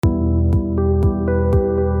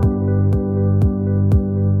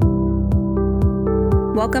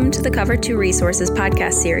Welcome to the Cover 2 Resources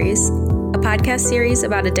podcast series, a podcast series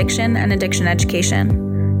about addiction and addiction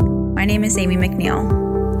education. My name is Amy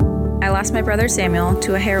McNeil. I lost my brother Samuel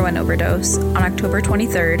to a heroin overdose on October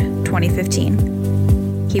 23rd,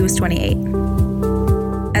 2015. He was 28.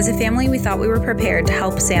 As a family, we thought we were prepared to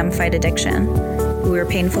help Sam fight addiction, but we were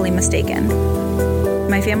painfully mistaken.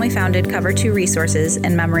 My family founded Cover 2 Resources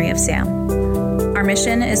in memory of Sam. Our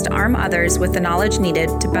mission is to arm others with the knowledge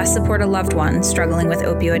needed to best support a loved one struggling with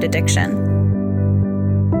opioid addiction.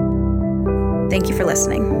 Thank you for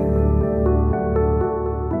listening.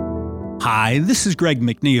 Hi, this is Greg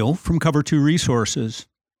McNeil from Cover 2 Resources.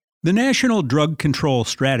 The National Drug Control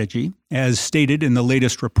Strategy, as stated in the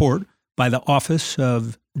latest report by the Office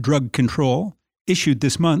of Drug Control, issued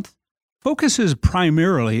this month, focuses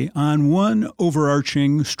primarily on one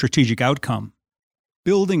overarching strategic outcome: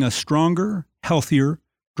 building a stronger, healthier,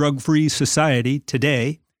 drug-free society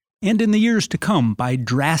today and in the years to come by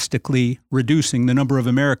drastically reducing the number of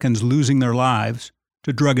Americans losing their lives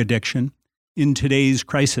to drug addiction in today's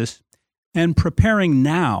crisis and preparing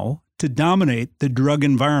now to dominate the drug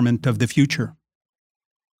environment of the future.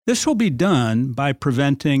 This will be done by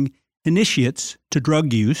preventing initiates to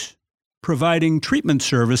drug use, providing treatment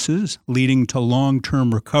services leading to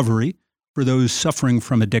long-term recovery for those suffering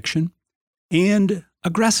from addiction, and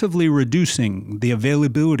aggressively reducing the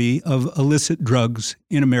availability of illicit drugs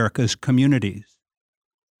in America's communities.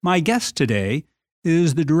 My guest today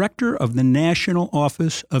is the director of the National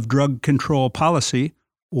Office of Drug Control Policy,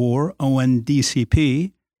 or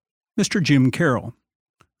ONDCP, Mr. Jim Carroll,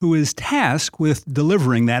 who is tasked with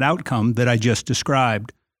delivering that outcome that I just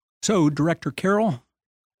described. So, Director Carroll,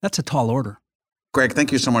 that's a tall order. Greg,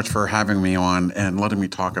 thank you so much for having me on and letting me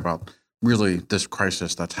talk about really this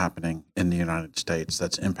crisis that's happening in the United States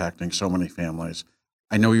that's impacting so many families.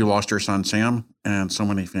 I know you lost your son, Sam, and so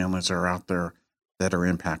many families are out there that are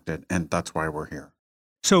impacted, and that's why we're here.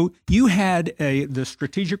 So you had the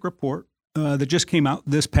strategic report that just came out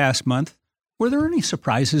this past month. Were there any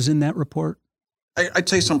surprises in that report? I'd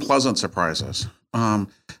say some pleasant surprises. I've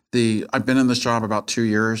been in this job about 2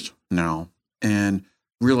 years now, and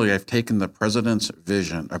really, I've taken the president's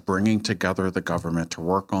vision of bringing together the government to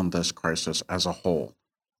work on this crisis as a whole,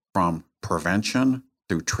 from prevention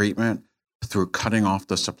through treatment, through cutting off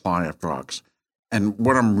the supply of drugs. And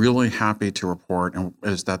what I'm really happy to report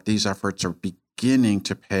is that these efforts are beginning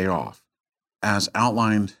to pay off. As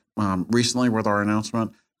outlined recently with our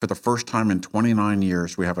announcement, for the first time in 29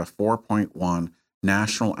 years, we have a 4.1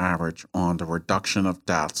 national average on the reduction of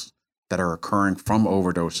deaths that are occurring from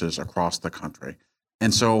overdoses across the country.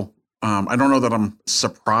 And so I don't know that I'm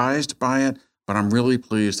surprised by it, but I'm really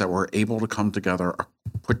pleased that we're able to come together,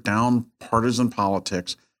 put down partisan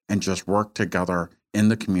politics, and just work together in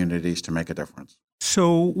the communities to make a difference.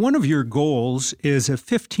 So one of your goals is a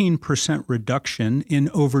 15% reduction in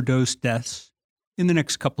overdose deaths in the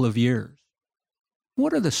next couple of years.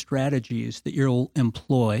 What are the strategies that you'll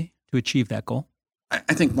employ to achieve that goal?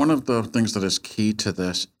 I think one of the things that is key to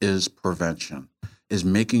this is prevention, is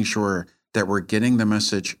making sure that we're getting the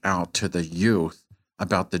message out to the youth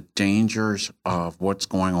about the dangers of what's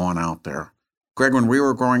going on out there. Greg, when we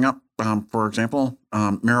were growing up, for example,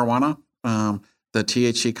 marijuana, the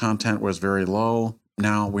THC content was very low.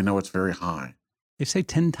 Now we know it's very high. They say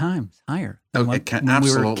 10 times higher than it can, when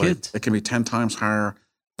absolutely. we were kids. It can be 10 times higher.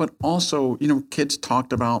 But also, kids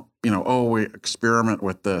talked about, we experiment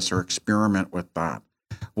with this or experiment with that.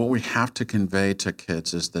 What we have to convey to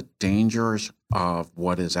kids is the dangers of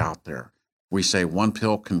what is out there. We say one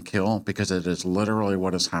pill can kill because it is literally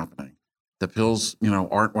what is happening. The pills,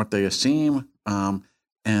 aren't what they seem.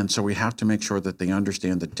 And so we have to make sure that they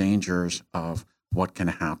understand the dangers of what can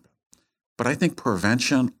happen. But I think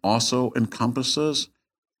prevention also encompasses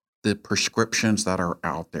the prescriptions that are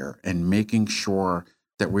out there and making sure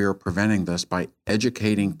that we are preventing this by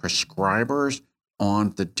educating prescribers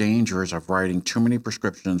on the dangers of writing too many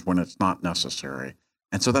prescriptions when it's not necessary.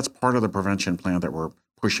 And so that's part of the prevention plan that we're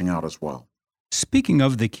pushing out as well. Speaking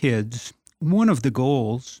of the kids, one of the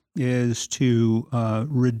goals is to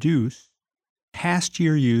reduce past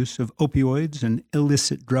year use of opioids and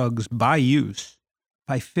illicit drugs by use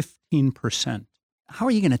by 15%. How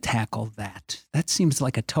are you going to tackle that? That seems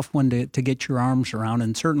like a tough one to get your arms around,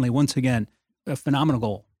 and certainly, once again, a phenomenal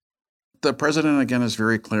goal. The president, again, is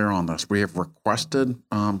very clear on this. We have requested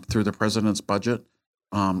through the president's budget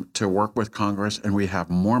to work with Congress, and we have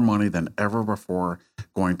more money than ever before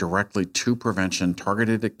going directly to prevention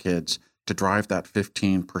targeted at kids to drive that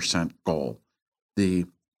 15% goal.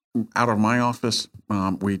 Out of my office,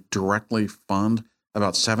 we directly fund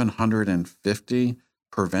about 750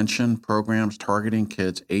 prevention programs targeting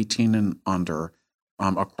kids 18 and under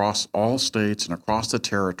across all states and across the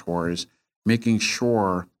territories, making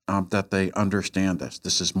sure that they understand this.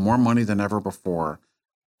 This is more money than ever before.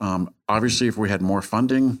 Obviously, if we had more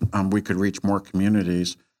funding, we could reach more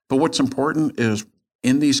communities. But what's important is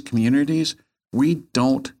in these communities, we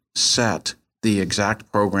don't set the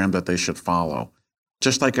exact program that they should follow.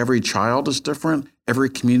 Just like every child is different, every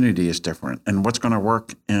community is different. And what's going to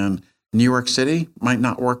work in New York City might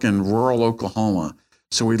not work in rural Oklahoma.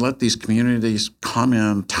 So we let these communities come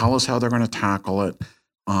in, tell us how they're going to tackle it.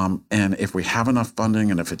 And if we have enough funding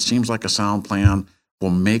and if it seems like a sound plan,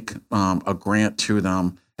 we'll make a grant to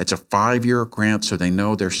them. It's a 5-year grant, so they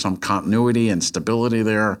know there's some continuity and stability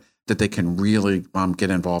there that they can really get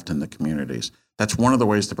involved in the communities. That's one of the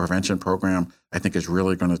ways the prevention program, I think, is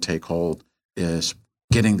really going to take hold, is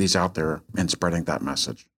getting these out there and spreading that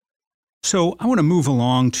message. So I want to move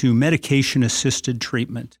along to medication-assisted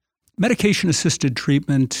treatment. Medication-assisted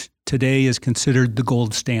treatment today is considered the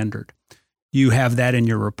gold standard. You have that in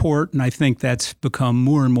your report, and I think that's become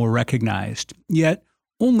more and more recognized. Yet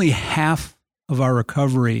only half of our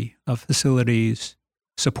recovery of facilities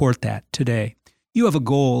support that today. You have a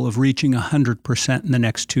goal of reaching 100% in the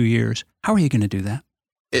next 2 years. How are you going to do that?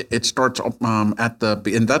 It starts and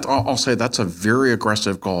that's, I'll say that's a very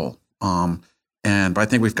aggressive goal. And I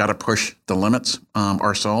think we've got to push the limits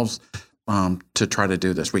ourselves to try to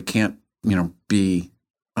do this. We can't, be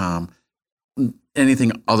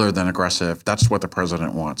anything other than aggressive. That's what the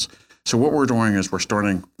president wants. So what we're doing is we're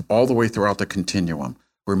starting all the way throughout the continuum.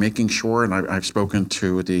 We're making sure, and I've spoken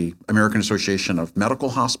to the American Association of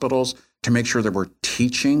Medical Hospitals to make sure that we're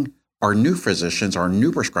teaching our new physicians, our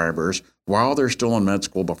new prescribers, while they're still in med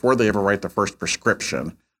school, before they ever write the first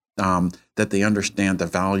prescription, that they understand the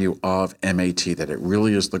value of MAT, that it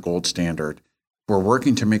really is the gold standard. We're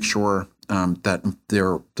working to make sure that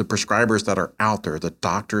the prescribers that are out there, the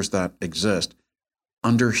doctors that exist,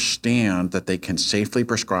 understand that they can safely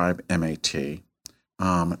prescribe MAT,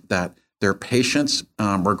 that their patients,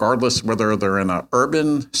 regardless whether they're in an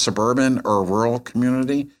urban, suburban, or rural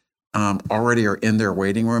community, already are in their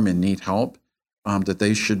waiting room and need help, that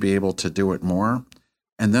they should be able to do it more.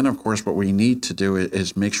 And then, of course, what we need to do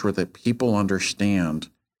is make sure that people understand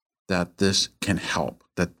that this can help,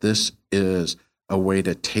 that this is a way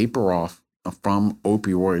to taper off from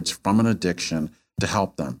opioids, from an addiction, to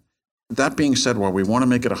help them. That being said, while we want to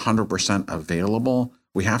make it 100% available,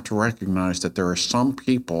 we have to recognize that there are some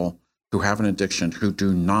people who have an addiction who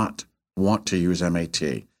do not want to use MAT,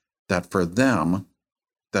 that for them,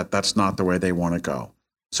 that's not the way they want to go.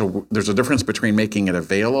 So there's a difference between making it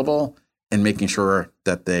available and making sure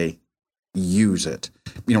that they use it.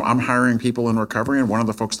 I'm hiring people in recovery, and one of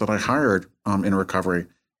the folks that I hired in recovery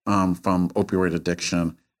from opioid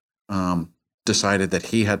addiction decided that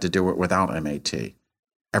he had to do it without MAT.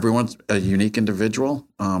 Everyone's a unique individual.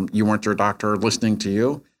 You weren't your doctor listening to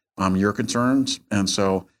you, your concerns, and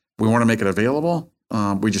so we want to make it available.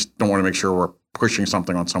 We just don't want to make sure we're pushing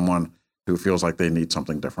something on someone who feels like they need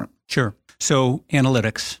something different. Sure. So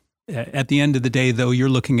analytics. At the end of the day, though, you're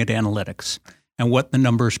looking at analytics and what the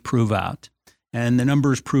numbers prove out. And the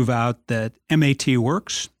numbers prove out that MAT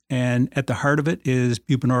works, and at the heart of it is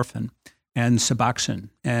buprenorphine and Suboxone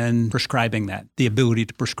and prescribing that, the ability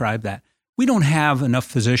to prescribe that. We don't have enough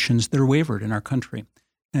physicians that are waivered in our country,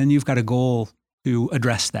 and you've got a goal to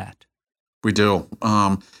address that. We do.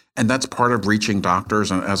 And that's part of reaching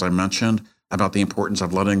doctors, and as I mentioned, about the importance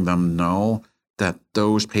of letting them know that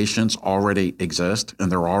those patients already exist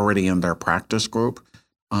and they're already in their practice group,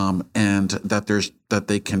 and that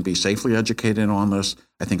they can be safely educated on this.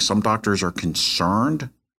 I think some doctors are concerned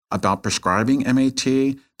about prescribing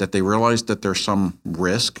MAT, that they realize that there's some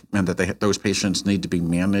risk and that those patients need to be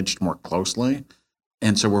managed more closely.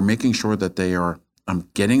 And so we're making sure that they are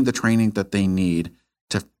getting the training that they need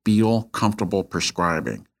to feel comfortable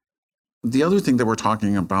prescribing. The other thing that we're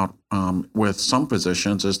talking about with some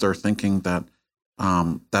physicians is they're thinking that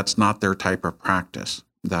that's not their type of practice,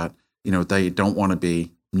 that they don't want to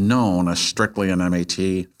be known as strictly an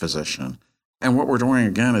MAT physician. And what we're doing,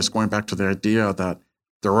 again, is going back to the idea that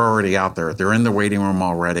they're already out there. They're in the waiting room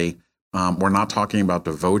already. We're not talking about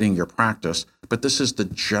devoting your practice, but this is the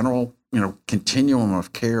general continuum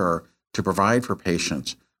of care to provide for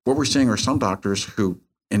patients. What we're seeing are some doctors who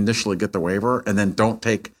initially get the waiver and then don't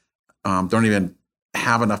even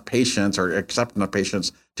have enough patients or accept enough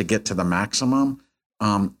patients to get to the maximum.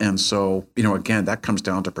 And so, again, that comes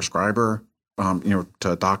down to prescriber,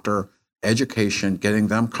 to doctor, education, getting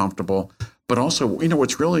them comfortable. But also,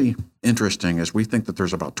 what's really interesting is we think that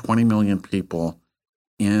there's about 20 million people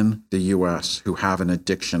in the U.S. who have an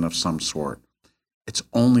addiction of some sort. It's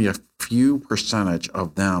only a few percentage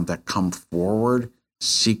of them that come forward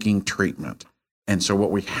seeking treatment. And so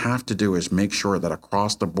what we have to do is make sure that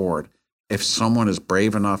across the board, if someone is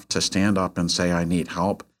brave enough to stand up and say, I need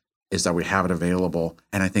help, is that we have it available.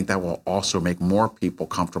 And I think that will also make more people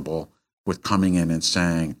comfortable with coming in and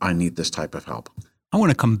saying, I need this type of help. I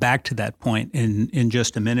want to come back to that point in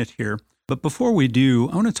just a minute here. But before we do,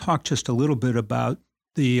 I want to talk just a little bit about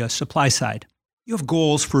the supply side. You have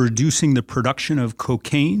goals for reducing the production of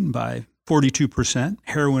cocaine by 42%,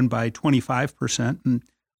 heroin by 25%. And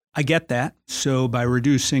I get that. So by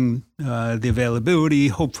reducing the availability,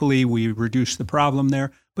 hopefully we reduce the problem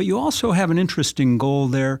there. But you also have an interesting goal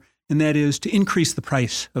there, and that is to increase the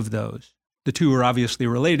price of those. The two are obviously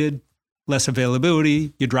related. Less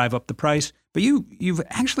availability, you drive up the price. But you've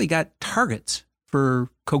actually got targets for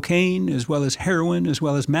cocaine as well as heroin as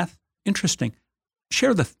well as meth. Interesting.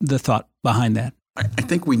 Share the thought behind that. I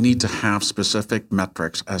think we need to have specific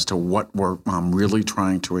metrics as to what we're really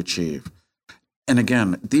trying to achieve. And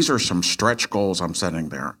again, these are some stretch goals I'm setting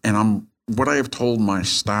there. And what I have told my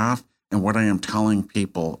staff and what I am telling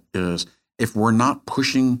people is if we're not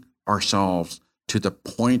pushing ourselves to the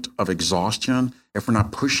point of exhaustion, if we're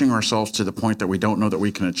not pushing ourselves to the point that we don't know that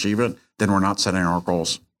we can achieve it, then we're not setting our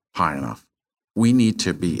goals high enough. We need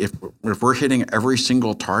to be, if we're hitting every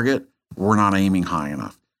single target, we're not aiming high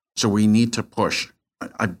enough. So we need to push.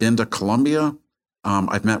 I've been to Colombia.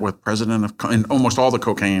 I've met with and almost all the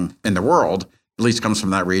cocaine in the world, at least comes from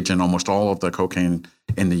that region. Almost all of the cocaine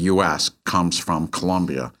in the U.S. comes from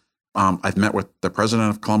Colombia. I've met with the president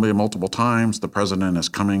of Colombia multiple times. The president is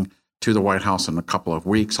coming to the White House in a couple of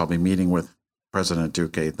weeks. I'll be meeting with President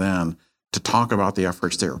Duque then to talk about the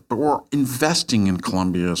efforts there. But we're investing in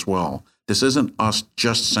Colombia as well. This isn't us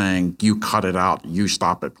just saying, you cut it out, you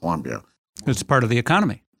stop at Colombia. It's part of the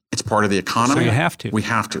economy. It's part of the economy. So you have to. We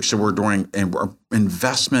have to. So we're doing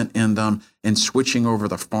investment in them and switching over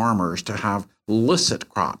the farmers to have licit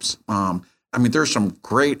crops. There's some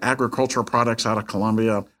great agricultural products out of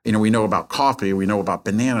Colombia. We know about coffee, we know about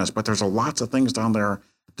bananas, but there's lots of things down there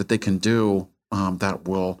that they can do that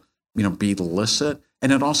will, be licit.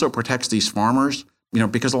 And it also protects these farmers,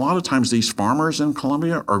 because a lot of times these farmers in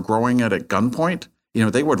Colombia are growing it at gunpoint.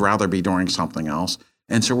 They would rather be doing something else.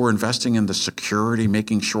 And so we're investing in the security,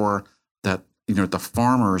 making sure that, the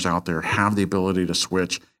farmers out there have the ability to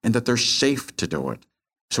switch and that they're safe to do it.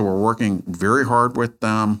 So we're working very hard with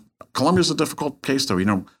them. Colombia's a difficult case,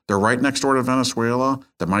 though. They're right next door to Venezuela.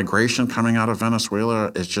 The migration coming out of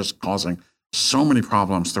Venezuela is just causing so many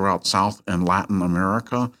problems throughout South and Latin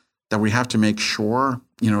America that we have to make sure,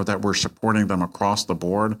 that we're supporting them across the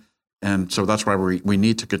board. And so that's why we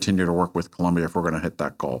need to continue to work with Colombia if we're going to hit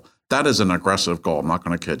that goal. That is an aggressive goal. I'm not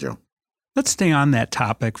going to kid you. Let's stay on that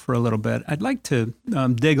topic for a little bit. I'd like to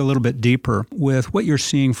dig a little bit deeper with what you're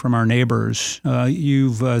seeing from our neighbors.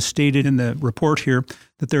 You've stated in the report here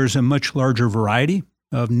that there's a much larger variety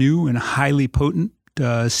of new and highly potent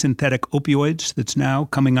synthetic opioids that's now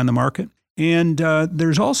coming on the market. And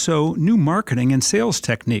there's also new marketing and sales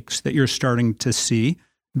techniques that you're starting to see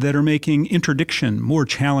that are making interdiction more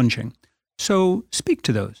challenging. So speak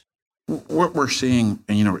to those. What we're seeing,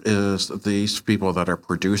 is these people that are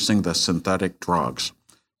producing the synthetic drugs,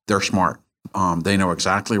 they're smart. They know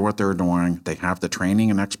exactly what they're doing. They have the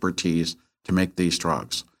training and expertise to make these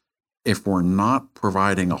drugs. If we're not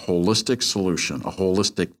providing a holistic solution, a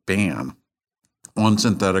holistic ban on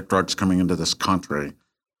synthetic drugs coming into this country,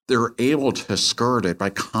 they're able to skirt it by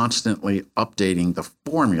constantly updating the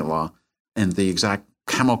formula and the exact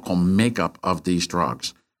chemical makeup of these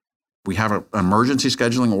drugs. We have an emergency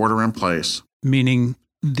scheduling order in place. Meaning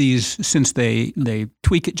these, since they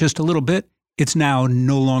tweak it just a little bit, it's now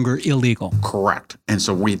no longer illegal. Correct. And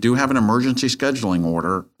so we do have an emergency scheduling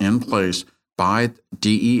order in place by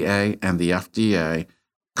DEA and the FDA.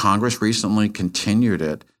 Congress recently continued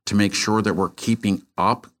it to make sure that we're keeping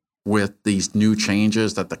up with these new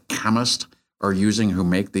changes that the chemists are using who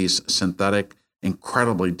make these synthetic,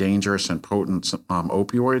 incredibly dangerous and potent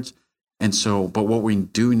opioids. And so, but what we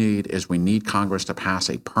do need is we need Congress to pass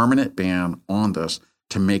a permanent ban on this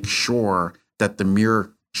to make sure that the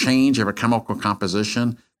mere change of a chemical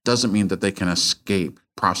composition doesn't mean that they can escape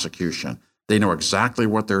prosecution. They know exactly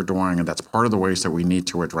what they're doing, and that's part of the ways that we need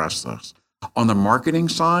to address this. On the marketing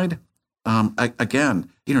side, again,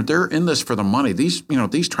 they're in this for the money.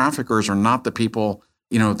 These traffickers are not the people,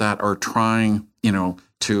 that are trying,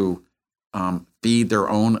 to feed their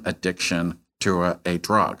own addiction to a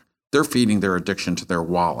drug. They're feeding their addiction to their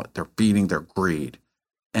wallet. They're feeding their greed.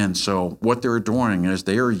 And so what they're doing is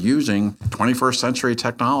they are using 21st century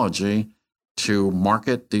technology to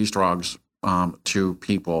market these drugs to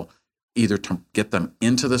people, either to get them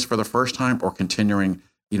into this for the first time or continuing,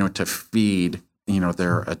 to feed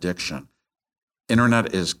their addiction.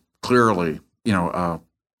 Internet is clearly, a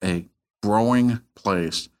growing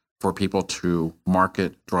place for people to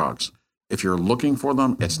market drugs. If you're looking for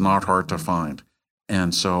them, it's not hard to find.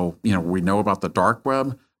 And so, we know about the dark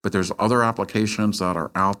web, but there's other applications that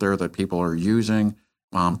are out there that people are using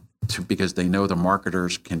because they know the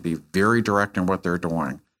marketers can be very direct in what they're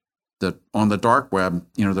doing. On the dark web,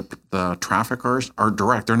 the traffickers are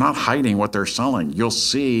direct. They're not hiding what they're selling. You'll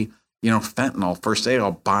see, fentanyl for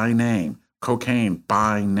sale by name, cocaine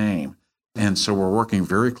by name. And so we're working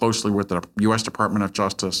very closely with the U.S. Department of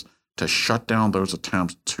Justice to shut down those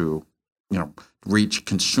attempts to, reach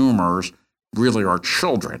consumers, really our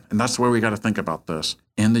children. And that's the way we got to think about this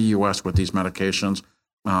in the U.S. with these medications.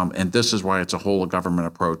 And this is why it's a whole of government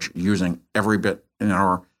approach, using every bit in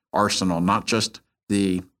our arsenal, not just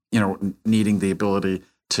the, needing the ability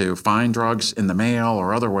to find drugs in the mail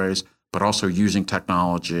or other ways, but also using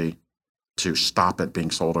technology to stop it being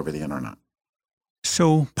sold over the internet.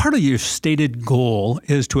 So part of your stated goal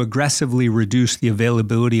is to aggressively reduce the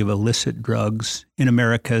availability of illicit drugs in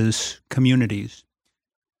America's communities.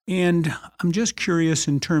 And I'm just curious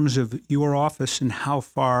in terms of your office and how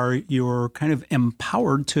far you're kind of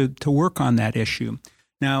empowered to work on that issue.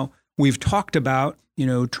 Now, we've talked about,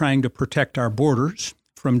 trying to protect our borders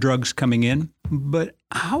from drugs coming in, but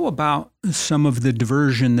how about some of the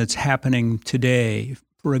diversion that's happening today?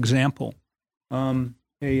 For example, a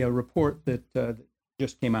report that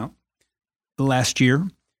just came out last year.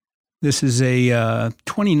 This is a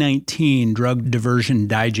 2019 Drug Diversion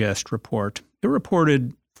Digest report. It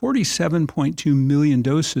reported 47.2 million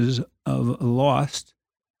doses of lost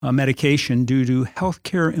medication due to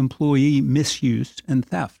healthcare employee misuse and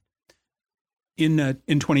theft in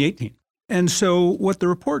 2018. And so what the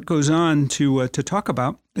report goes on to talk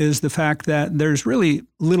about is the fact that there's really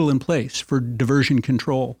little in place for diversion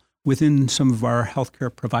control within some of our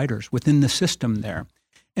healthcare providers, within the system there.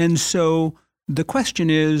 And so the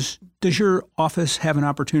question is, does your office have an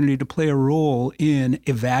opportunity to play a role in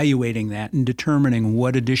evaluating that and determining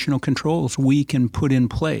what additional controls we can put in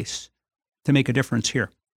place to make a difference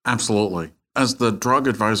here? Absolutely. As the drug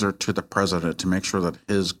advisor to the president to make sure that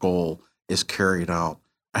his goal is carried out,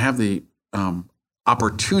 I have the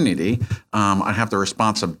opportunity, I have the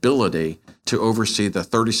responsibility to oversee the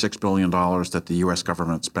 $36 billion that the U.S.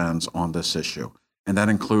 government spends on this issue. And that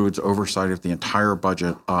includes oversight of the entire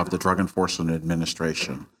budget of the Drug Enforcement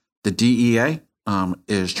Administration. The DEA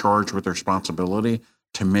is charged with the responsibility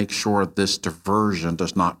to make sure this diversion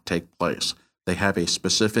does not take place. They have a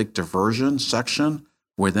specific diversion section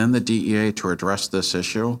within the DEA to address this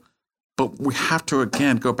issue. But we have to,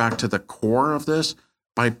 again, go back to the core of this.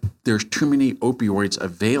 There's too many opioids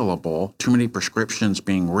available, too many prescriptions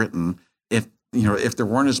being written. If there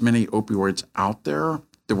weren't as many opioids out there,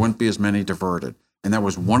 there wouldn't be as many diverted. And that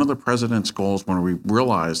was one of the president's goals when we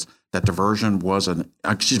realized that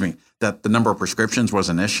that the number of prescriptions was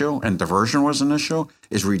an issue and diversion was an issue,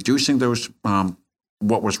 is reducing those,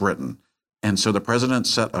 what was written. And so the president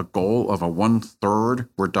set a goal of a 1/3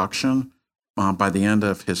 reduction by the end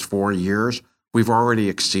of his 4 years. We've already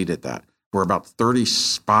exceeded that. We're about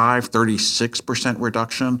 36%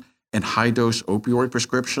 reduction in high-dose opioid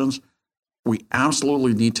prescriptions. We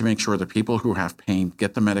absolutely need to make sure that people who have pain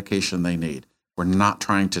get the medication they need. We're not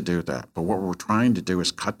trying to do that. But what we're trying to do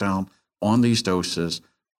is cut down on these doses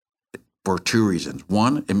for two reasons.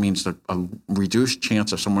 One, it means a reduced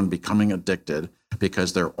chance of someone becoming addicted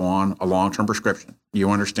because they're on a long-term prescription.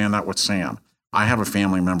 You understand that with Sam. I have a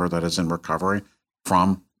family member that is in recovery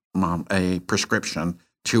from a prescription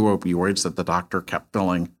to opioids that the doctor kept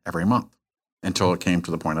filling every month until it came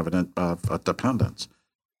to the point of a dependence.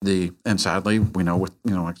 And sadly, we know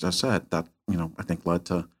like I said, that I think led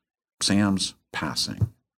to Sam's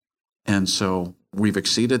passing. And so we've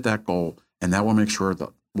exceeded that goal, and that will make sure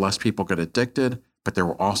that less people get addicted, but there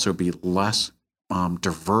will also be less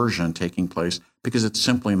diversion taking place because it's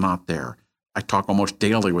simply not there. I talk almost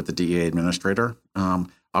daily with the DEA administrator. I'll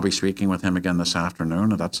be speaking with him again this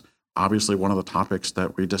afternoon, and that's obviously one of the topics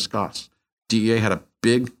that we discuss. DEA had a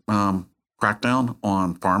big crackdown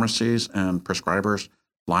on pharmacies and prescribers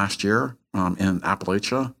last year in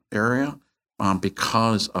Appalachia area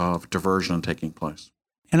because of diversion taking place.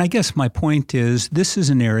 And I guess my point is, this is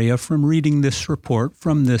an area, from reading this report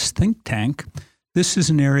from this think tank, this is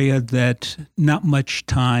an area that not much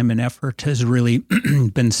time and effort has really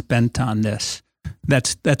been spent on this.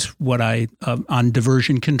 That's what on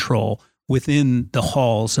diversion control within the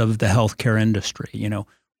halls of the healthcare industry,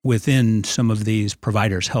 within some of these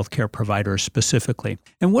providers, healthcare providers specifically.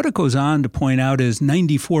 And what it goes on to point out is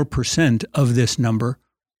 94% of this number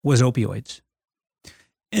was opioids.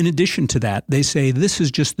 In addition to that, they say this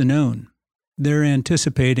is just the known. They're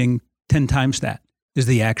anticipating 10 times that is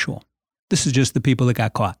the actual. This is just the people that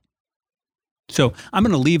got caught. So I'm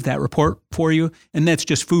going to leave that report for you, and that's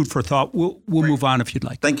just food for thought. We'll move on if you'd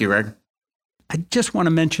like. Thank you, Greg. I just want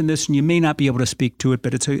to mention this, and you may not be able to speak to it,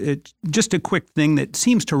 but it's just a quick thing that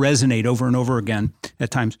seems to resonate over and over again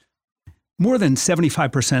at times. More than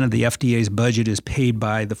 75% of the FDA's budget is paid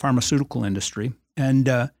by the pharmaceutical industry, and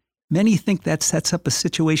many think that sets up a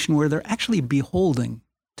situation where they're actually beholden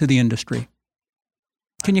to the industry.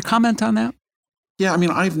 Can you comment on that? Yeah, I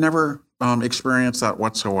mean, I've never experienced that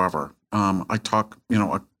whatsoever. I talk,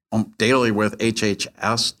 daily with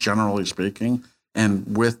HHS, generally speaking,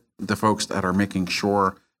 and with the folks that are making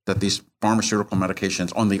sure that these pharmaceutical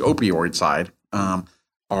medications on the opioid side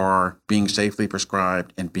are being safely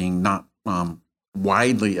prescribed and being not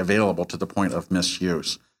widely available to the point of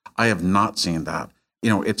misuse. I have not seen that.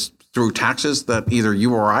 It's through taxes that either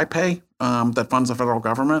you or I pay that funds the federal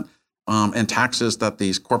government, and taxes that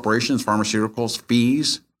these corporations, pharmaceuticals,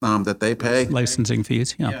 fees that they pay. Licensing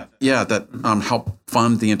fees, yeah. Yeah, that help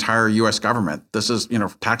fund the entire U.S. government. This is,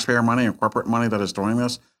 taxpayer money and corporate money that is doing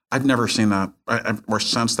this. I've never seen that or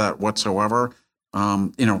sensed that whatsoever.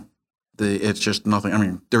 It's just nothing. I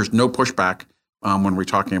mean, there's no pushback when we're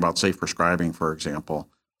talking about safe prescribing, for example,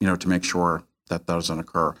 to make sure that doesn't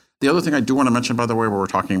occur. The other thing I do want to mention, by the way, where we're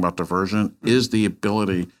talking about diversion, is the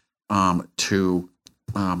ability to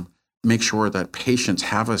make sure that patients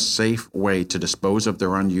have a safe way to dispose of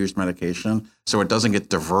their unused medication so it doesn't get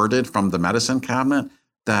diverted from the medicine cabinet,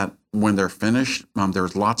 that when they're finished,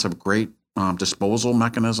 there's lots of great disposal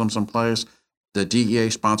mechanisms in place. The DEA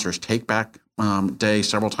sponsors Take Back Day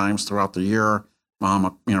several times throughout the year,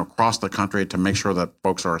 across the country to make sure that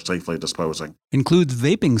folks are safely disposing. Includes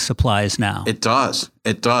vaping supplies now. It does.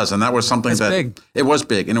 And that was something big. It was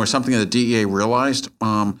big. And it was something that the DEA realized,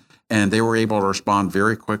 and they were able to respond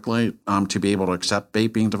very quickly to be able to accept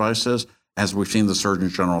vaping devices, as we've seen the Surgeon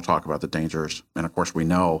General talk about the dangers. And of course, we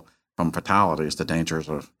know from fatalities the dangers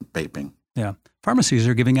of vaping. Yeah. Pharmacies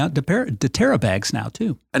are giving out Deterra bags now,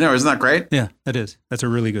 too. I know. Isn't that great? Yeah, that is. That's a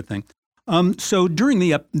really good thing. So during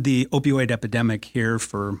the opioid epidemic here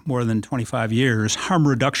for more than 25 years, harm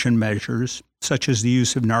reduction measures, such as the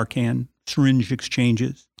use of Narcan, syringe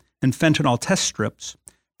exchanges, and fentanyl test strips,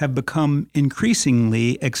 have become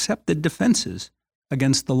increasingly accepted defenses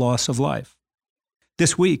against the loss of life.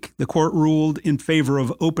 This week, the court ruled in favor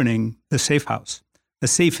of opening the Safe House, a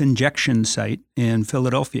safe injection site in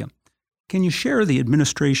Philadelphia. Can you share the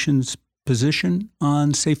administration's position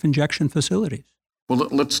on safe injection facilities? Well,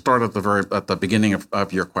 let's start at the beginning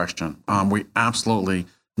of your question. We absolutely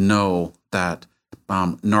know that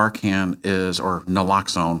Narcan or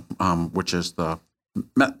naloxone, which is the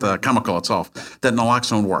chemical itself, that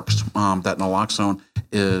naloxone works. That naloxone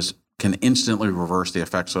can instantly reverse the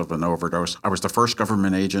effects of an overdose. I was the first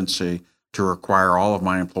government agency to require all of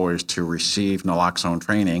my employees to receive naloxone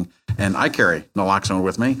training, and I carry naloxone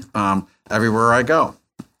with me everywhere I go.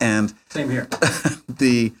 And same here.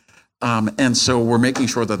 And so we're making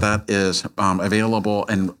sure that is available.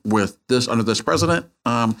 And with this, under this president,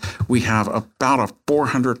 we have about a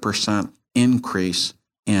 400% increase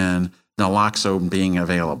in naloxone being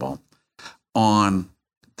available. On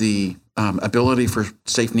the ability for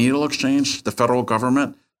safe needle exchange, the federal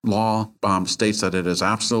government law states that it is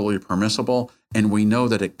absolutely permissible, and we know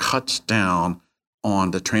that it cuts down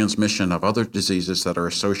on the transmission of other diseases that are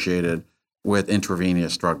associated with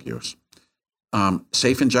intravenous drug use.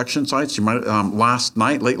 Safe injection sites, you might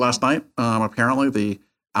late last night, apparently the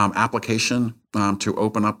application to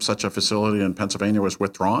open up such a facility in Pennsylvania was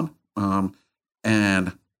withdrawn,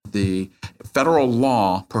 and the federal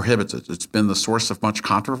law prohibits it. It's been the source of much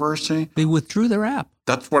controversy. They withdrew their app.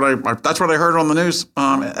 That's what I heard on the news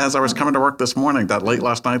as I was coming to work this morning. That late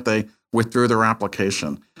last night they withdrew their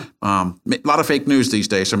application. A lot of fake news these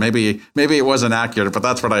days, so maybe it wasn't accurate, but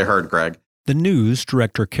that's what I heard, Greg. The news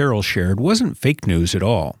Director Carroll shared wasn't fake news at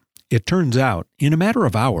all. It turns out, in a matter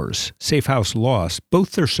of hours, Safe House lost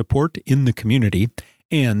both their support in the community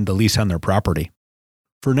and the lease on their property.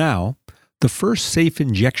 For now, the first safe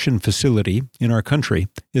injection facility in our country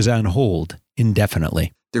is on hold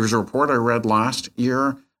indefinitely. There was a report I read last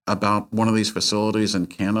year about one of these facilities in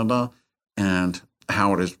Canada and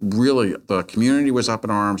how it is really, the community was up in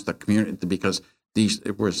arms, because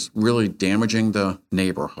it was really damaging the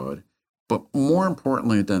neighborhood. But more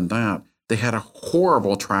importantly than that, they had a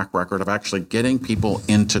horrible track record of actually getting people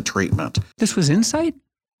into treatment. This was Insight?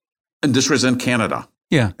 And this was in Canada.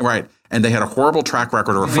 Yeah. Right. And they had a horrible track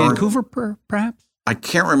record of referring. Vancouver, perhaps? I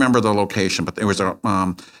can't remember the location, but it was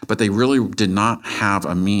but they really did not have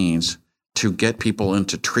a means to get people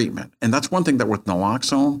into treatment. And that's one thing that with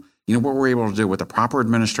naloxone, what we're able to do with the proper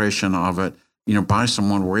administration of it, by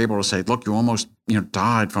someone, we're able to say, look, you almost,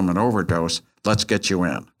 died from an overdose. Let's get you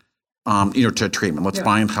in, to treatment. Let's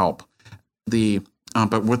find help.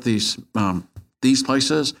 But with these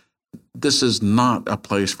places, this is not a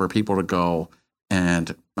place for people to go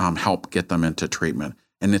and help get them into treatment.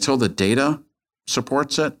 And until the data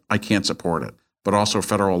supports it, I can't support it. But also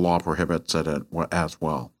federal law prohibits it as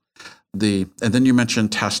well. And then you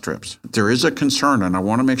mentioned test strips. There is a concern, and I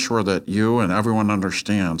want to make sure that you and everyone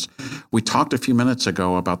understands. We talked a few minutes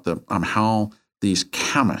ago about how these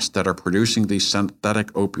chemists that are producing these synthetic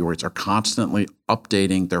opioids are constantly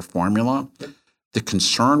updating their formula. The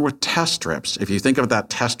concern with test strips, if you think of that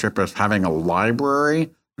test strip as having a library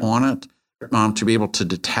on it to be able to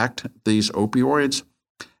detect these opioids,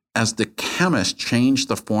 as the chemists change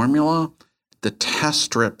the formula, the test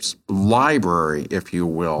strips library, if you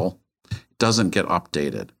will, doesn't get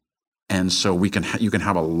updated. And so you can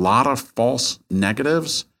have a lot of false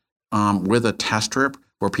negatives with a test strip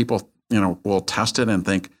where people, will test it and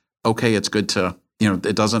think, okay, it's good to,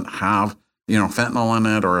 it doesn't have, fentanyl in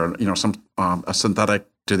it or, some a synthetic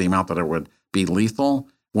to the amount that it would be lethal,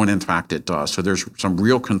 when in fact it does. So there's some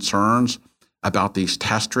real concerns about these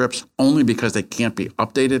test strips only because they can't be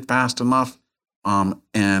updated fast enough.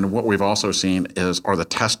 And what we've also seen are the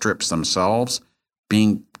test strips themselves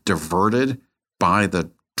being diverted by the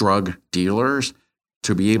drug dealers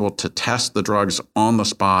to be able to test the drugs on the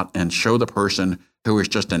spot and show the person who is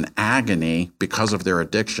just in agony because of their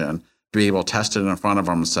addiction to be able to test it in front of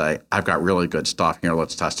them and say, I've got really good stuff here.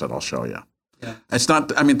 Let's test it. I'll show you. Yeah. It's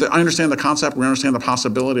not, I understand the concept. We understand the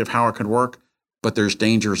possibility of how it could work, but there's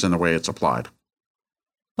dangers in the way it's applied.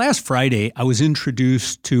 Last Friday, I was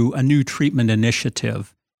introduced to a new treatment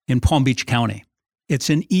initiative in Palm Beach County. It's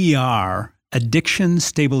an ER, Addiction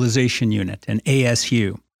Stabilization Unit, an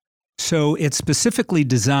ASU. So it's specifically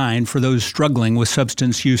designed for those struggling with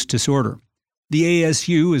substance use disorder. The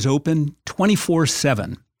ASU is open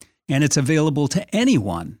 24/7, and it's available to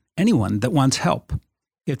anyone that wants help.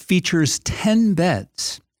 It features 10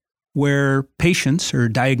 beds where patients are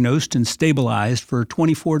diagnosed and stabilized for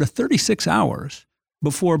 24 to 36 hours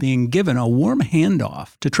before being given a warm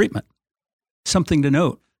handoff to treatment. Something to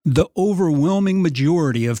note, the overwhelming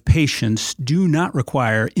majority of patients do not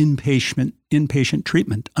require inpatient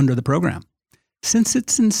treatment under the program. Since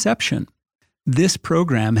its inception, this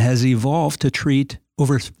program has evolved to treat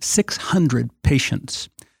over 600 patients.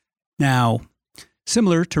 Now,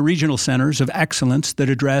 similar to regional centers of excellence that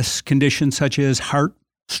address conditions such as heart,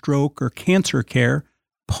 stroke, or cancer care,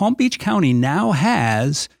 Palm Beach County now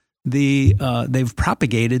has they've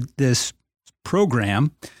propagated this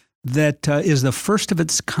program that is the first of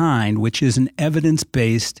its kind, which is an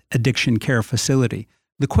evidence-based addiction care facility.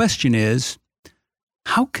 The question is,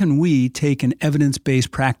 how can we take an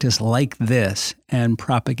evidence-based practice like this and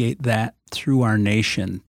propagate that through our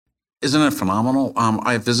nation? Isn't it phenomenal?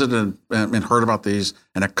 I visited and heard about these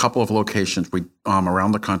in a couple of locations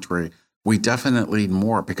around the country. We definitely need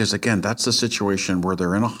more because, again, that's the situation where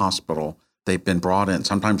they're in a hospital. They've been brought in,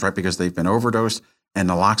 sometimes right because they've been overdosed and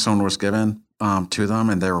naloxone was given to them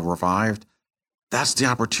and they're revived. That's the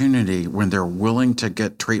opportunity when they're willing to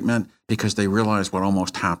get treatment because they realize what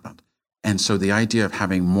almost happened. And so the idea of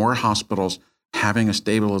having more hospitals having a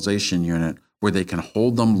stabilization unit where they can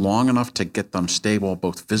hold them long enough to get them stable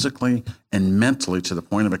both physically and mentally to the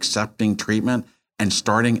point of accepting treatment and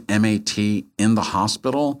starting MAT in the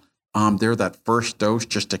hospital, they're that first dose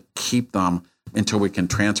just to keep them until we can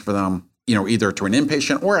transfer them either to an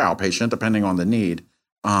inpatient or outpatient, depending on the need,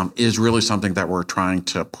 is really something that we're trying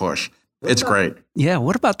to push. It's great. Yeah.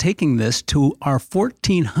 What about taking this to our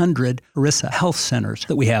 1,400 ERISA health centers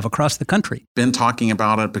that we have across the country? Been talking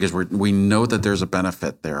about it because we know that there's a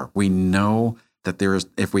benefit there. We know that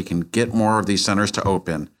if we can get more of these centers to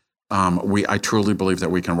open, I truly believe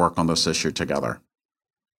that we can work on this issue together.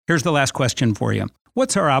 Here's the last question for you.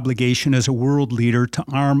 What's our obligation as a world leader to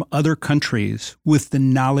arm other countries with the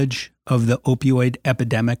knowledge of the opioid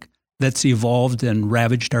epidemic that's evolved and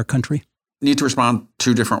ravaged our country? Need to respond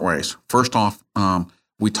two different ways. First off,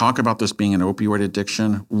 we talk about this being an opioid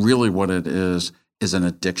addiction. Really what it is an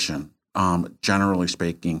addiction. Generally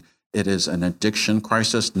speaking, it is an addiction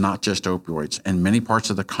crisis, not just opioids. In many parts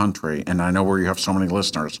of the country, and I know where you have so many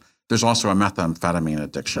listeners, there's also a methamphetamine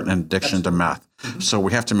addiction, an addiction to meth. So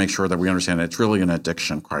we have to make sure that we understand it's really an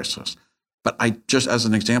addiction crisis. But just as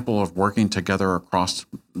an example of working together across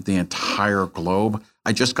the entire globe,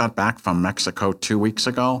 I just got back from Mexico 2 weeks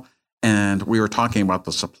ago, and we were talking about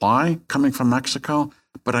the supply coming from Mexico,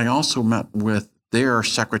 but I also met with their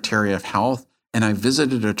Secretary of Health And I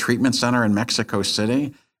visited a treatment center in Mexico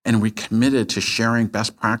City, and we committed to sharing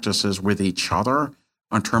best practices with each other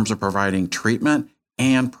in terms of providing treatment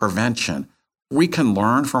and prevention. We can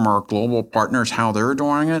learn from our global partners how they're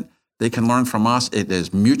doing it. They can learn from us. It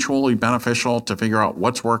is mutually beneficial to figure out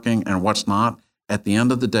what's working and what's not. At the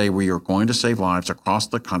end of the day, we are going to save lives across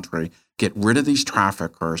the country, get rid of these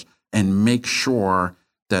traffickers, and make sure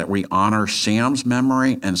that we honor Sam's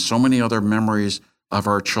memory and so many other memories of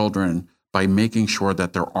our children by making sure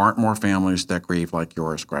that there aren't more families that grieve like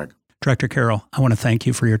yours, Greg. Director Carroll, I want to thank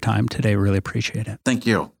you for your time today. Really appreciate it. Thank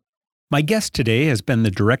you. My guest today has been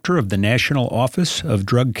the director of the National Office of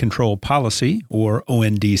Drug Control Policy, or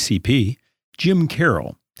ONDCP, Jim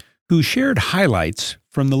Carroll, who shared highlights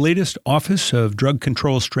from the latest Office of Drug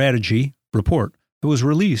Control Strategy report that was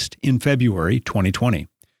released in February 2020.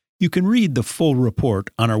 You can read the full report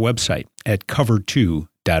on our website at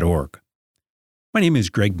cover2.org. My name is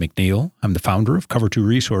Greg McNeil. I'm the founder of Cover2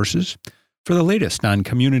 Resources. For the latest on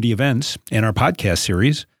community events and our podcast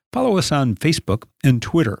series, follow us on Facebook and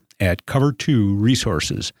Twitter at Cover2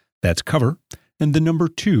 Resources. That's cover and the number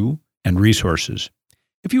 2 and resources.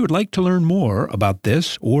 If you would like to learn more about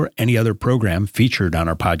this or any other program featured on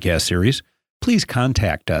our podcast series, please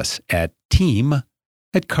contact us at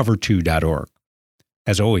team@cover2.org.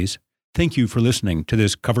 As always, thank you for listening to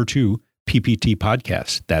this Cover2 PPT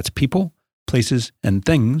podcast. That's people, places, and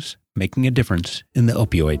things making a difference in the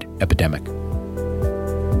opioid epidemic.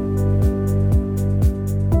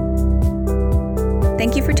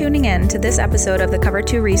 Thank you for tuning in to this episode of the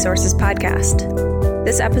Cover2 Resources podcast.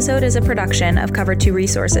 This episode is a production of Cover2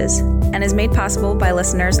 Resources and is made possible by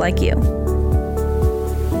listeners like you.